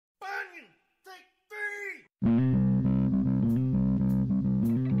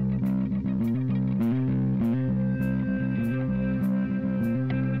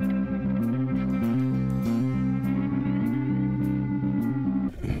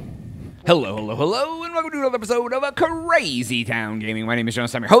Hello, hello, hello, and welcome to another episode of a Crazy Town Gaming. My name is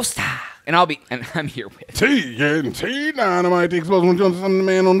Jonas, I'm your host, and I'm here with TNT Dinomight, the explosive Jonas, I'm the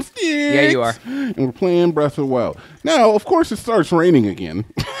man on the sticks. Yeah, you are. And we're playing Breath of the Wild. Now, of course, it starts raining again,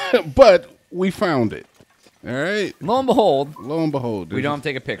 but we found it. All right? Lo and behold, We don't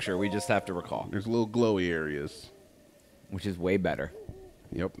take a picture, we just have to recall. There's little glowy areas. Which is way better.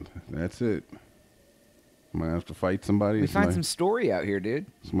 Yep, that's it. Am I gonna have to fight somebody? We find some story out here, dude.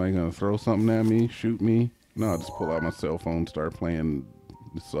 Somebody gonna throw something at me, shoot me? No, I'll just pull out my cell phone, start playing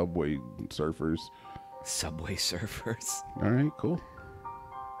the Subway Surfers. Subway Surfers. All right, cool.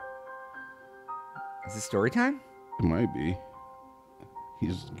 Is it story time? It might be.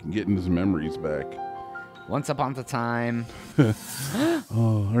 He's getting his memories back. Once upon a time.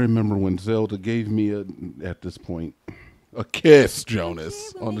 Oh, I remember when Zelda gave me at this point, a kiss,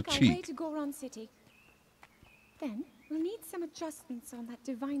 Jonas, We'll on the make our way cheek. to Goron City. Then we'll need some adjustments on that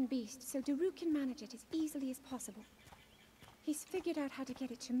divine beast so Daru can manage it as easily as possible. He's figured out how to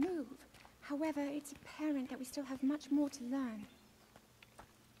get it to move. However, it's apparent that we still have much more to learn.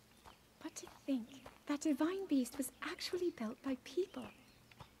 But to think that divine beast was actually built by people.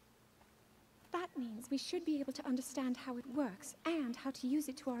 That means we should be able to understand how it works and how to use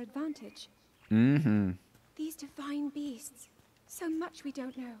it to our advantage. Mm-hmm. These divine beasts. So much we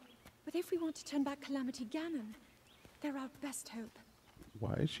don't know. But if we want to turn back Calamity Ganon, they're our best hope.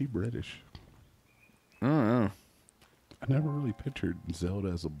 Why is she British? I don't know. I never really pictured Zelda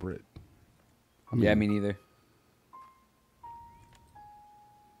as a Brit. Yeah, me neither.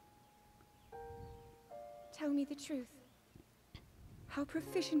 Tell me the truth. How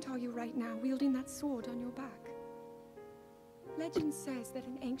proficient are you right now wielding that sword on your back? Legend says that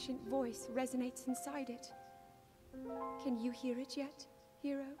an ancient voice resonates inside it. Can you hear it yet,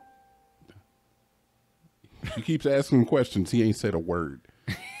 hero? She keeps asking questions. He ain't said a word.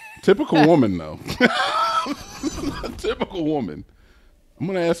 Typical woman, though. Typical woman. I'm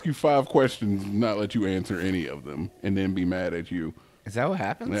going to ask you 5 questions and not let you answer any of them and then be mad at you. Is that what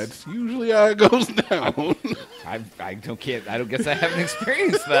happens? That's usually how it goes down. I don't guess I haven't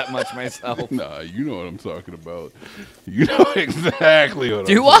experienced that much myself. Nah, you know what I'm talking about. You know exactly what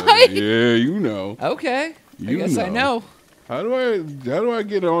Do I'm I? saying. Yeah, you know. Okay. I You guess I know. How do I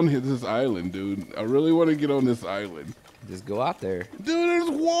get on this island, dude? I really want to get on this island. Just go out there. Dude, there's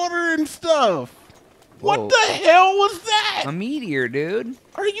water and stuff. Whoa. What the hell was that? A meteor, dude.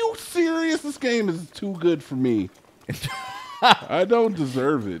 Are you serious? This game is too good for me. I don't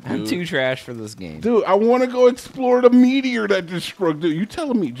deserve it, dude. I'm too trash for this game. Dude, I want to go explore the meteor that just struck. Dude, you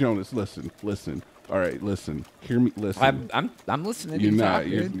telling me, Jonas? Listen. All right, listen. Hear me. Listen. I'm listening to You're you not. talk,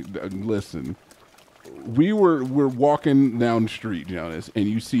 dude. Listen. We're walking down the street, Jonas, and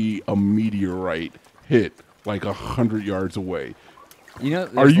you see a meteorite hit like 100 yards away. You know,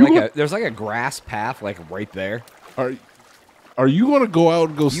 there's like a grass path like right there. Are you going to go out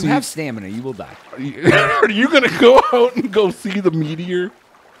and go see? You have stamina. You will die. Are you going to go out and go see the meteor,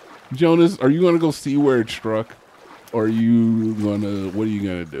 Jonas? Are you going to go see where it struck, or are you gonna? What are you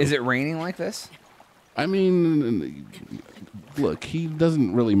going to do? Is it raining like this? I mean, look, he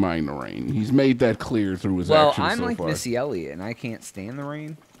doesn't really mind the rain. He's made that clear through his actions so far. Well, I'm like Missy Elliott, and I can't stand the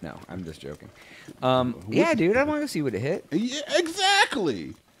rain. No, I'm just joking. Yeah, dude, I want to go see what it hit. Yeah,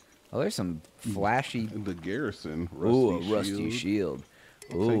 exactly. Oh, there's some flashy. The garrison. Ooh, a rusty shield.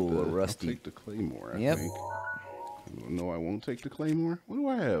 Ooh, a rusty. I'll take the claymore, I Yep. think. No, I won't take the claymore. What do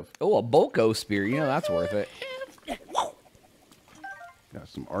I have? Oh, a Bolko spear. You know that's worth it. Got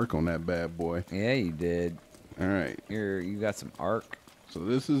some arc on that bad boy. Yeah, you did. All right. You got some arc. So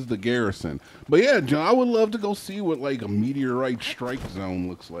this is the garrison. But yeah, John, I would love to go see what like a meteorite strike zone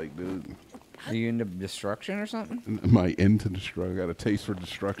looks like, dude. Are you into destruction or something? Am I into destruction? I got a taste for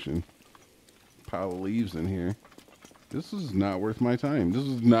destruction. Pile of leaves in here. This is not worth my time. This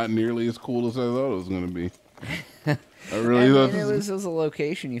is not nearly as cool as I thought it was going to be. I really thought this was a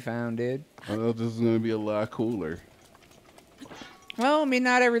location you found, dude. I thought this was going to be a lot cooler. Well, I mean,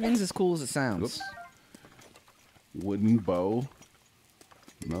 not everything's as cool as it sounds. Oops. Wooden bow.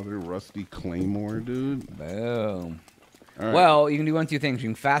 Another rusty claymore, dude. Boom. All right. Well, you can do 1, 2 things. You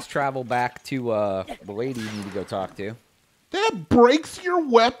can fast travel back to the lady you need to go talk to. That breaks your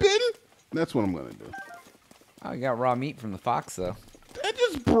weapon? That's what I'm going to do. Oh, you got raw meat from the fox, though. That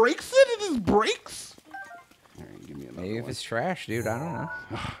just breaks it? It just breaks? All right, give me another Maybe if one. it's trash, dude. I don't know.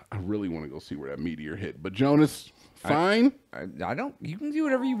 I really want to go see where that meteor hit. But Jonas, fine. I don't. You can do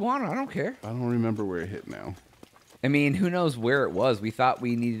whatever you want. I don't care. I don't remember where it hit now. I mean, who knows where it was? We thought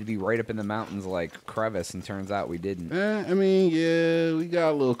we needed to be right up in the mountains like crevice, and turns out we didn't. I mean, yeah, we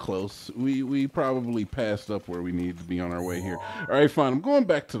got a little close. We probably passed up where we needed to be on our way here. All right, fine. I'm going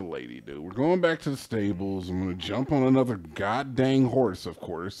back to the lady, dude. We're going back to the stables. I'm going to jump on another goddamn horse, of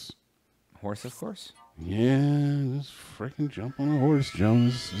course. Horse, of course? Yeah, just freaking jump on a horse,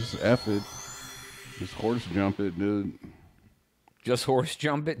 Jonas. Just F it. Just horse jump it, dude. Just horse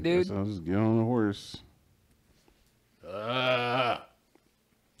jump it, dude? I'll just get on a horse.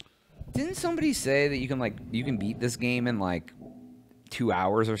 Didn't somebody say that you can beat this game in like 2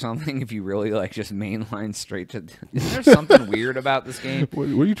 hours or something if you really like just mainline straight to? Isn't there something weird about this game? What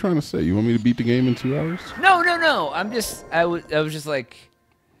are you trying to say? You want me to beat the game in 2 hours? No. I was just like,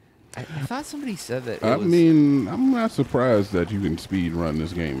 I thought somebody said that. I mean, I'm not surprised that you can speed run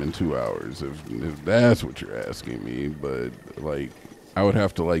this game in 2 hours if that's what you're asking me. But like, I would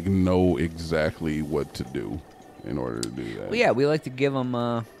have to like know exactly what to do in order to do that. Well, yeah, we like to give them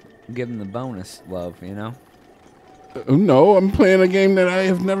the bonus love, you know. No, I'm playing a game that I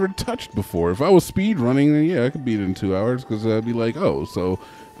have never touched before. If I was speed running, then yeah, I could beat it in 2 hours because I'd be like, oh, so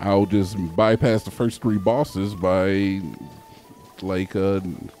I'll just bypass the first 3 bosses by like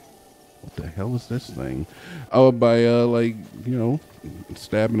what the hell is this thing? Oh, by like, you know,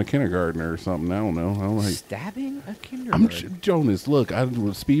 stabbing a kindergartner or something. I don't know. Stabbing a kindergartner? Jonas, look,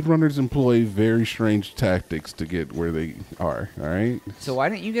 speedrunners employ very strange tactics to get where they are, all right? So why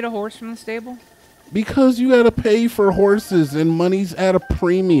didn't you get a horse from the stable? Because you got to pay for horses and money's at a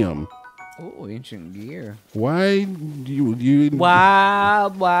premium. Oh, ancient gear. Why you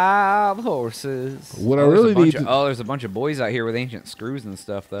wild horses? What I really need to... Oh, there's a bunch of boys out here with ancient screws and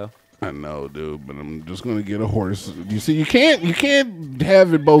stuff, though. I know, dude, but I'm just gonna get a horse. You see, you can't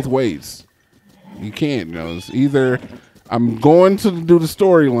have it both ways. You can't, you know. It's either I'm going to do the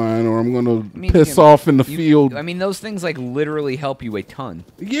storyline or I'm gonna piss off in the field. I mean, those things like literally help you a ton.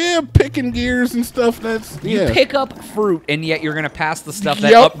 Yeah, picking gears and stuff. You pick up fruit, and yet you're gonna pass the stuff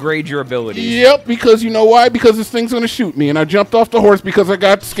that upgrades your abilities. Yep, because you know why? Because this thing's gonna shoot me, and I jumped off the horse because I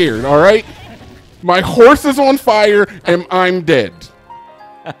got scared. All right, my horse is on fire, and I'm dead.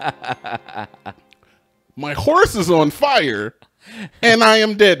 My horse is on fire, and I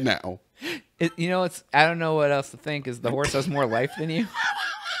am dead now. You know, I don't know what else to think. Is the horse has more life than you?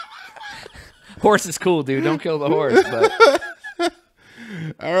 Horse is cool, dude. Don't kill the horse. But.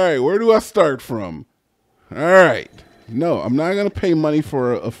 All right, where do I start from? All right. No, I'm not going to pay money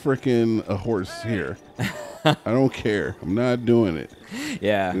for a horse here. I don't care. I'm not doing it.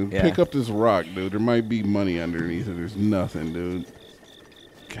 Yeah. Pick up this rock, dude. There might be money underneath it. There's nothing, dude.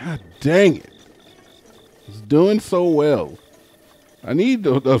 God dang it. It's doing so well. They need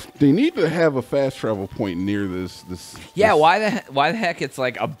to have a fast travel point near this. Yeah, why the heck it's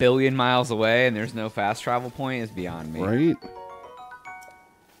like 1 billion miles away and there's no fast travel point is beyond me. Right?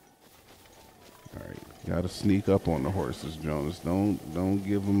 All right. Got to sneak up on the horses, Jonas. Don't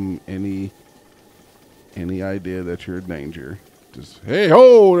give them any idea that you're in danger. Just, hey,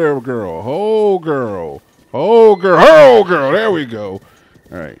 ho there, girl. Ho, girl. Ho, girl. Ho, girl. There we go.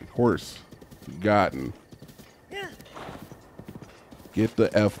 All right, horse, gotten. Get the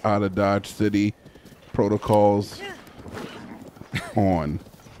F out of Dodge City. Protocols on.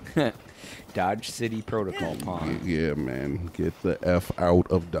 Dodge City protocol pawn. Yeah, man. Get the F out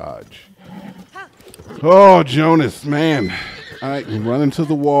of Dodge. Oh, Jonas, man. All right, run into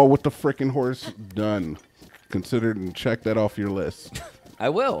the wall with the frickin' horse. Done. Consider and check that off your list. I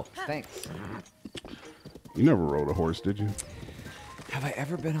will. Thanks. You never rode a horse, did you? Have I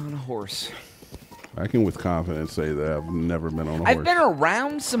ever been on a horse? I can with confidence say that I've never been on a horse. I've been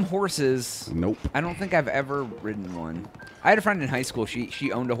around some horses. Nope. I don't think I've ever ridden one. I had a friend in high school.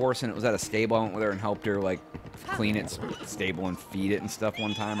 She owned a horse, and it was at a stable. I went with her and helped her like clean its stable and feed it and stuff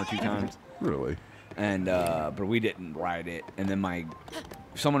 1 time or 2 times. Really? And but we didn't ride it. And then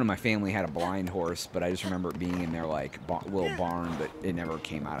someone in my family had a blind horse, but I just remember it being in their like little barn, but it never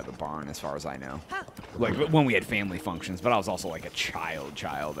came out of the barn as far as I know. Like when we had family functions, but I was also like a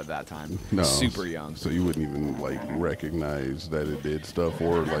child at that time. No, super young. So you wouldn't even like recognize that it did stuff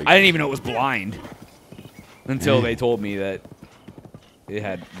or like. I didn't even know it was blind until they told me that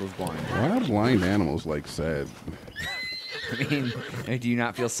it was blind. Why are blind animals like sad? I mean, do you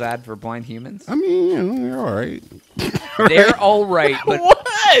not feel sad for blind humans? I mean, you know, they're all right. They're all right, but what?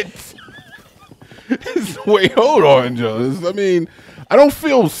 Wait, hold on, Jonas. I mean, I don't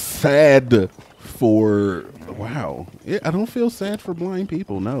feel sad for. Wow, I don't feel sad for blind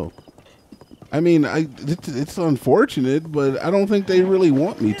people. No, I mean, it's unfortunate, but I don't think they really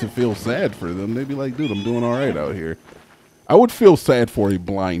want me to feel sad for them. They'd be like, dude, I'm doing all right out here. I would feel sad for a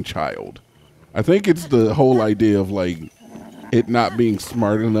blind child. I think it's the whole idea of like it not being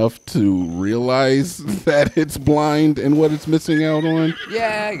smart enough to realize that it's blind and what it's missing out on.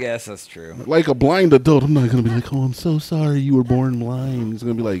 Yeah, I guess that's true. Like a blind adult, I'm not gonna be like, "Oh, I'm so sorry, you were born blind." He's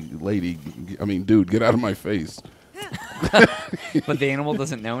gonna be like, dude, get out of my face. But the animal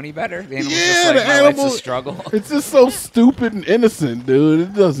doesn't know any better. The animal's Yeah, just like, the my animal, life's a struggle. It's just so stupid and innocent, dude.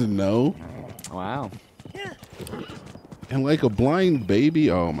 It doesn't know. Wow. And like a blind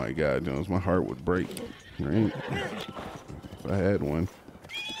baby, oh my God, Jones, my heart would break. Right? If I had one.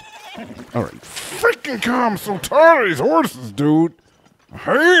 All right. Freaking cow, I'm so tired of these horses, dude. I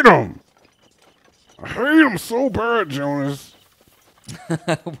hate them. I hate them so bad, Jonas.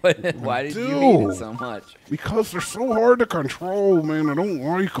 Why did you hate it so much? Because they're so hard to control, man. I don't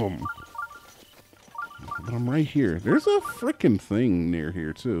like them. But I'm right here. There's a freaking thing near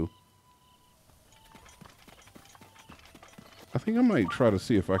here, too. I think I might try to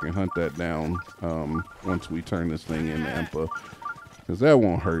see if I can hunt that down once we turn this thing into Empa. Because that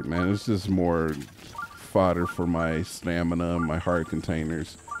won't hurt, man. It's just more fodder for my stamina and my heart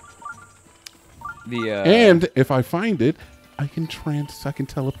containers. And if I find it, I can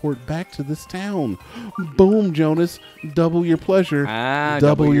teleport back to this town. Boom, Jonas. Double your pleasure.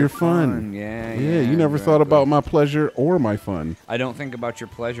 Double your fun. Yeah, you never thought about my pleasure or my fun. I don't think about your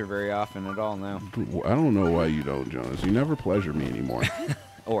pleasure very often at all now. I don't know why you don't, Jonas. You never pleasure me anymore.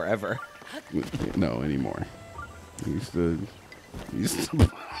 Or ever. No, anymore. I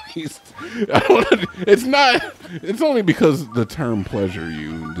don't, it's only because the term pleasure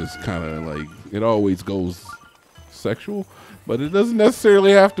you just kind of like, it always goes sexual, but it doesn't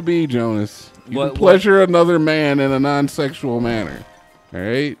necessarily have to be, Jonas. You can pleasure another man in a non-sexual manner. All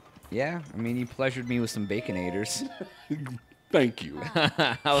right? Yeah, I mean, you pleasured me with some Baconators. Thank you.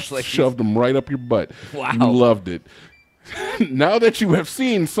 I was like, shoved them right up your butt. Wow. You loved it. Now that you have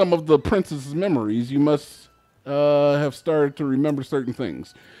seen some of the princess's memories, you must have started to remember certain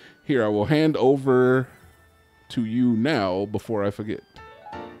things. Here, I will hand over to you now before I forget.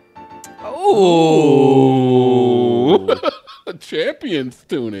 Oh, a champion's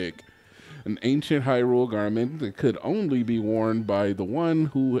tunic. An ancient Hyrule garment that could only be worn by the one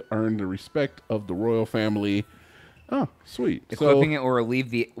who earned the respect of the royal family. Oh, sweet. Equipping it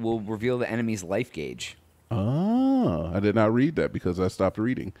will reveal the enemy's life gauge. Oh, I did not read that because I stopped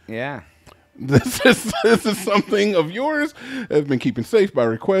reading. Yeah. This is something of yours that have been keeping safe by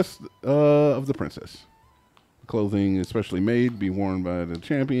request of the princess. Clothing especially made, be worn by the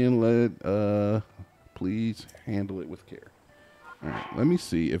champion. Please handle it with care. All right, let me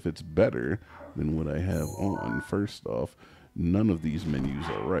see if it's better than what I have on. First off, none of these menus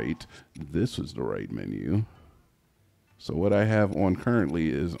are right. This is the right menu. So what I have on currently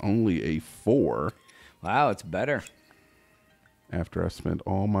is only a 4. Wow, it's better. After I spent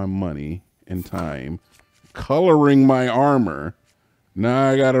all my money and time coloring my armor, now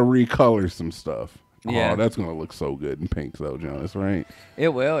I gotta recolor some stuff. Yeah. Oh, that's gonna look so good in pink though, Jonas, right? It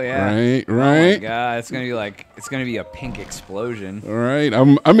will, yeah. Right. Oh my God, it's gonna be a pink explosion. All right.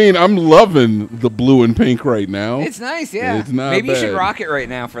 I'm loving the blue and pink right now. It's nice, yeah. It's not Maybe bad. you should rock it right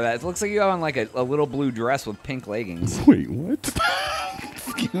now for that. It looks like you have on like a little blue dress with pink leggings. Wait, what?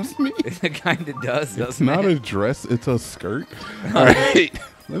 Excuse me? It kind of does, doesn't it? It's not a dress, it's a skirt. All right.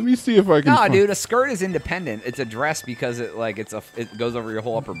 Let me see if I can. No, dude, a skirt is independent. It's a dress because it goes over your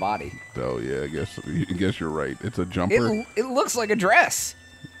whole upper body. Oh yeah, I guess you're right. It's a jumper. It looks like a dress.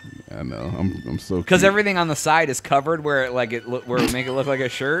 I know. I'm so because everything on the side is covered where it make it look like a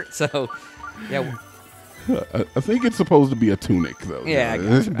shirt. So yeah. I think it's supposed to be a tunic though. Yeah,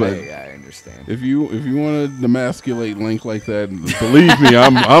 I understand. If you want to emasculate Link like that, believe me,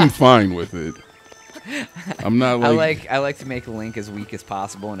 I'm fine with it. I'm not like I like to make Link as weak as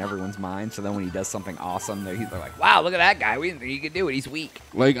possible in everyone's mind, so then when he does something awesome, they're like, "Wow, look at that guy! We didn't think he could do it. He's weak."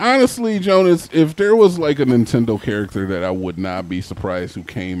 Like honestly, Jonas, if there was like a Nintendo character that I would not be surprised who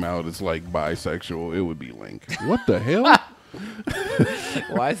came out as like bisexual, it would be Link. What the hell?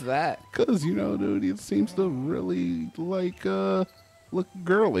 Why is that? Because dude, it seems to really like look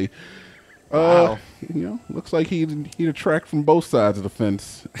girly. Wow. Looks like he'd attract from both sides of the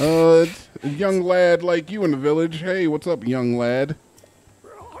fence. A young lad like you in the village. Hey, what's up, young lad?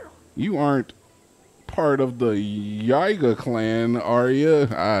 You aren't part of the Yiga clan, are you?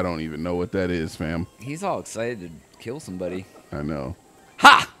 I don't even know what that is, fam. He's all excited to kill somebody. I know.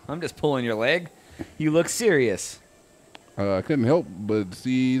 Ha! I'm just pulling your leg. You look serious. I couldn't help but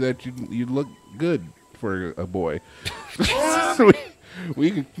see that you look good for a boy.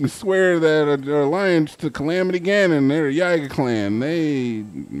 We can swear that our alliance to Calamity Ganon, they're a Yiga clan.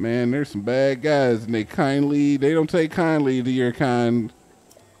 They're some bad guys, and they don't take kindly to your kind.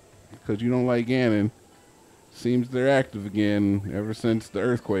 because you don't like Ganon. Seems they're active again ever since the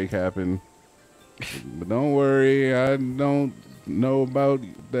earthquake happened. But don't worry, I don't know about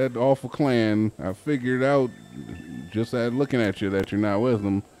that awful clan. I figured out just at looking at you that you're not with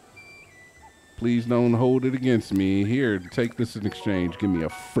them. Please don't hold it against me. Here, take this in exchange. Give me a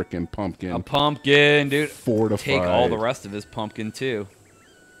frickin' pumpkin. A pumpkin, dude. Fortified. Take all the rest of his pumpkin, too.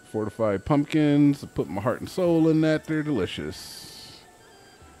 Fortified pumpkins. I put my heart and soul in that. They're delicious.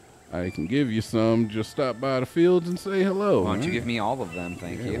 I can give you some. Just stop by the fields and say hello. Why don't you give me all of them?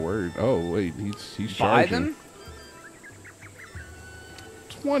 Thank you. Word. Oh, wait. He's Buy charging. them?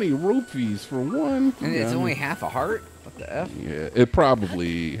 20 rupees for one. And it's only half a heart? What the F? Yeah, it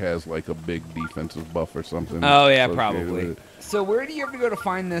probably has like a big defensive buff or something. Oh, yeah, associated probably. with it. So where do you have to go to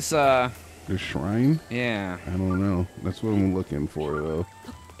find this, The shrine? Yeah. I don't know. That's what I'm looking for, though.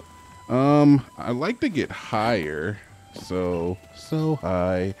 I like to get higher. So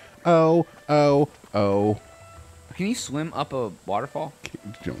high. Oh. Can you swim up a waterfall?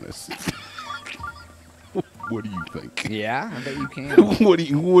 Jonas. What do you think? Yeah, I bet you can. What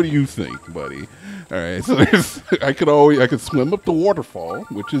do you think, buddy? All right, so I could swim up the waterfall,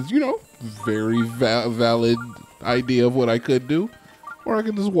 which is, very valid idea of what I could do, or I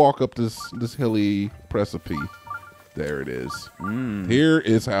could just walk up this hilly precipice. There it is. Here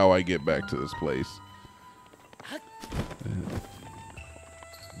is how I get back to this place.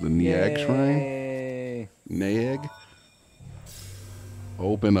 The Niag Shrine. Niag.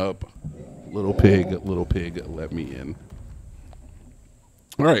 Open up. Little pig, let me in.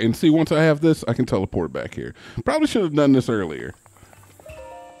 All right, and see, once I have this, I can teleport back here. Probably should have done this earlier.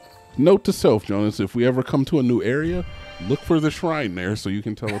 Note to self, Jonas, if we ever come to a new area, look for the shrine there so you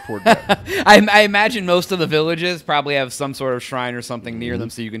can teleport back. I imagine most of the villages probably have some sort of shrine or something near them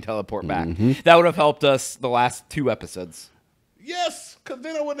so you can teleport back. That would have helped us the last 2 episodes. Yes, because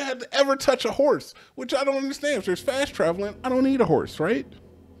then I wouldn't have to ever touch a horse, which I don't understand. If there's fast traveling, I don't need a horse, right?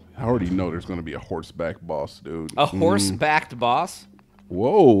 I already know there's going to be a horseback boss, dude. A horse-backed boss?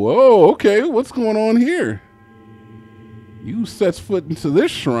 Whoa, okay. What's going on here? You sets foot into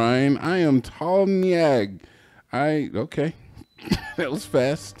this shrine. I am Talnyag. Okay. That was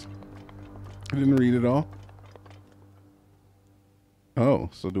fast. I didn't read it all. Oh,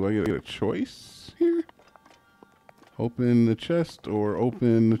 so do I get a choice here? Open the chest or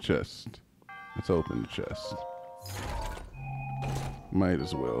open the chest? Let's open the chest. Might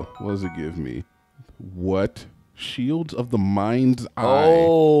as well. What does it give me? What? Shields of the Mind's Eye.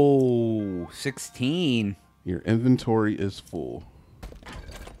 Oh, 16. Your inventory is full.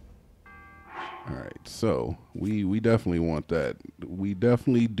 All right, so we definitely want that. We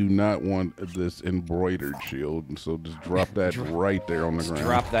definitely do not want this embroidered shield, so just drop that right there on the ground.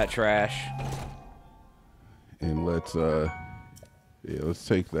 Drop that trash. And let's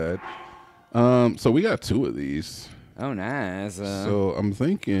take that. So we got 2 of these. Oh, nice. So I'm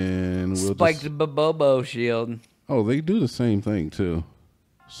thinking we'll spiked Bobo shield. Oh, they do the same thing too.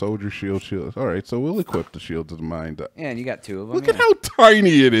 Soldier shield. All right, so we'll equip the shield to the mind. Yeah, and you got 2 of them. Look at how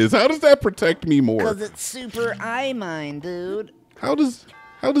tiny it is. How does that protect me more? Because it's super eye mine, dude. How does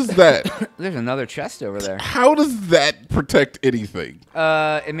that? There's another chest over there. How does that protect anything?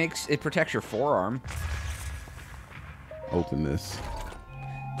 It protects your forearm. Open this.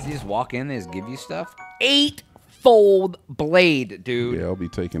 So you just walk in, they just give you stuff. 8-fold blade, dude. Yeah, I'll be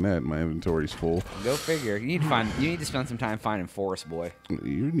taking that. My inventory's full. Go figure. You need to spend some time finding Forest Boy.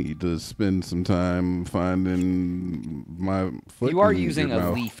 You need to spend some time finding my foot. You are using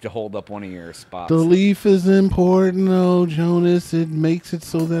a leaf to hold up one of your spots. The leaf is important, though, Jonas. It makes it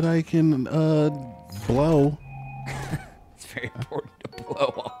so that I can blow. It's very important to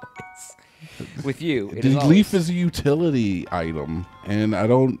blow always. With you, the leaf is a utility item, and I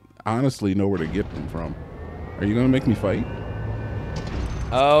don't honestly know where to get them from. Are you gonna make me fight?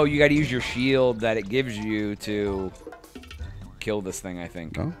 Oh, you got to use your shield that it gives you to kill this thing, I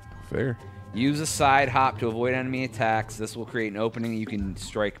think. Oh, fair. Use a side hop to avoid enemy attacks. This will create an opening you can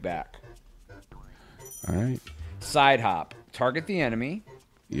strike back. All right. Side hop. Target the enemy.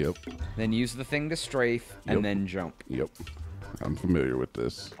 Yep. Then use the thing to strafe, and then jump. Yep. I'm familiar with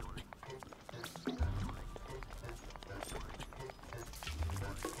this.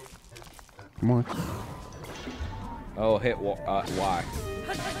 Come on. Oh, hit Y.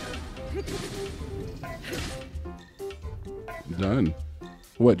 Done.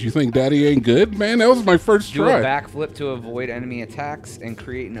 What, do you think Daddy ain't good? Man, that was my first Do try. a backflip to avoid enemy attacks and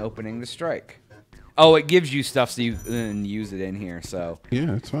create an opening to strike. Oh, it gives you stuff so you then use it in here. So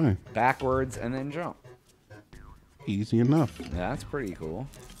yeah, it's fine. Backwards and then jump. Easy enough. Yeah, that's pretty cool.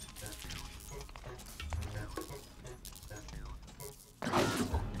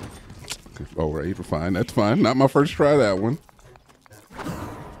 Oh, right. Fine. That's fine. Not my first try, that one.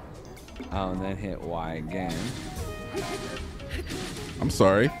 Oh, and then hit Y again. I'm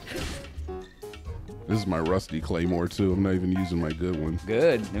sorry. This is my rusty claymore, too. I'm not even using my good one.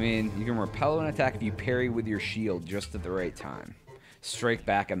 Good. I mean, you can repel an attack if you parry with your shield just at the right time. Strike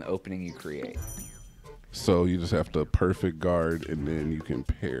back on the opening you create. So you just have to perfect guard, and then you can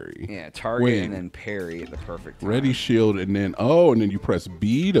parry. Yeah, target and then parry at the perfect time. Ready shield, and then, oh, and then you press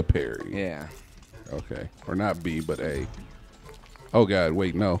B to parry. Yeah. Okay. Or not B, but A. Oh, God,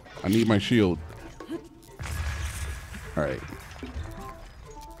 wait, no. I need my shield. All right.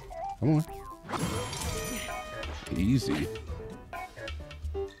 Come on. Easy.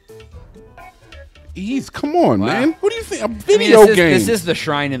 Come on, man. What do you think? A video game. This is the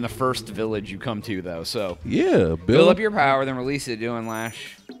shrine in the first village you come to, though. So yeah, build up your power, then release it, doing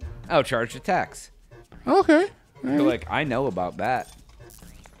lash. Oh, charged attacks. Okay. You're like, I know about that.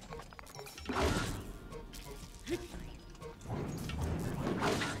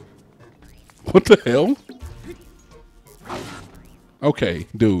 What the hell? Okay,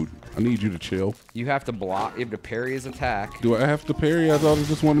 dude. I need you to chill. You have to block. You have to parry his attack. Do I have to parry? I thought it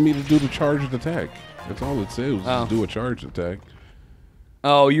just wanted me to do the charged attack. That's all it said was just do a charged attack.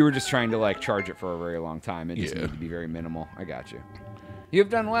 Oh, you were just trying to like charge it for a very long time. It just needed to be very minimal. I got you. You've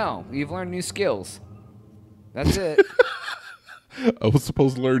done well. You've learned new skills. That's it. I was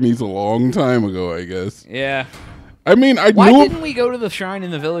supposed to learn these a long time ago, I guess. Yeah. I mean, Why didn't we go to the shrine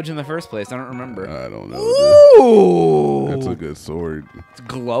in the village in the first place? I don't remember. I don't know. Ooh! Dude. That's a good sword. It's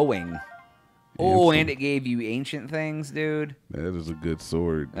glowing. Oh, and it gave you ancient things, dude. That is a good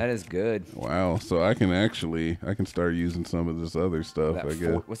sword. That is good. Wow. So I can start using some of this other stuff, I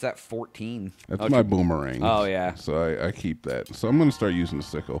guess. What's that, 14? That's my boomerang. Oh, yeah. So I keep that. So I'm going to start using the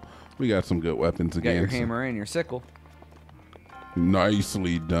sickle. We got some good weapons again. You got your hammer and your sickle.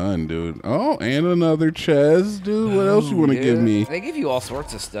 Nicely done, dude. Oh, and another chest, dude. What else you want to give me? They give you all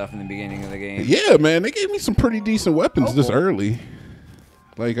sorts of stuff in the beginning of the game. Yeah, man. They gave me some pretty decent weapons this early.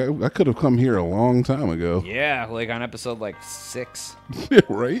 Like, I could have come here a long time ago. Yeah, like on episode, 6. Yeah,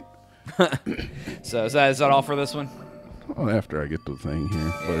 right? So is that all for this one? Oh, after I get the thing here.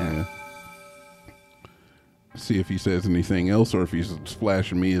 Yeah. But, yeah. See if he says anything else or if he's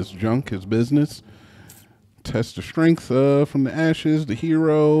flashing me his junk, his business. Test the strength from the ashes, the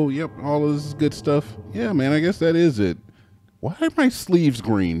hero. Yep, all of this good stuff. Yeah, man, I guess that is it. Why are my sleeves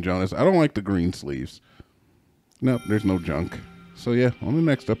green, Jonas? I don't like the green sleeves. Nope, there's no junk. So, yeah, on the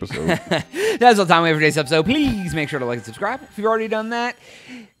next episode. That's all the time we have for today's episode. Please make sure to like and subscribe. If you've already done that,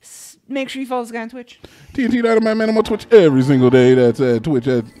 make sure you follow this guy on Twitch. TNT Dynamite, man. I'm on Twitch every single day. That's at Twitch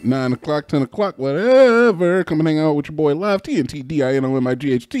at 9 o'clock, 10 o'clock, whatever. Come and hang out with your boy live. TNT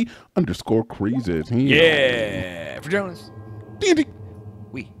DINOMIGHT _crazy. Yeah. For Jonas. TNT.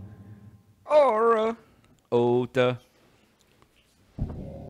 We. Aura. Ota.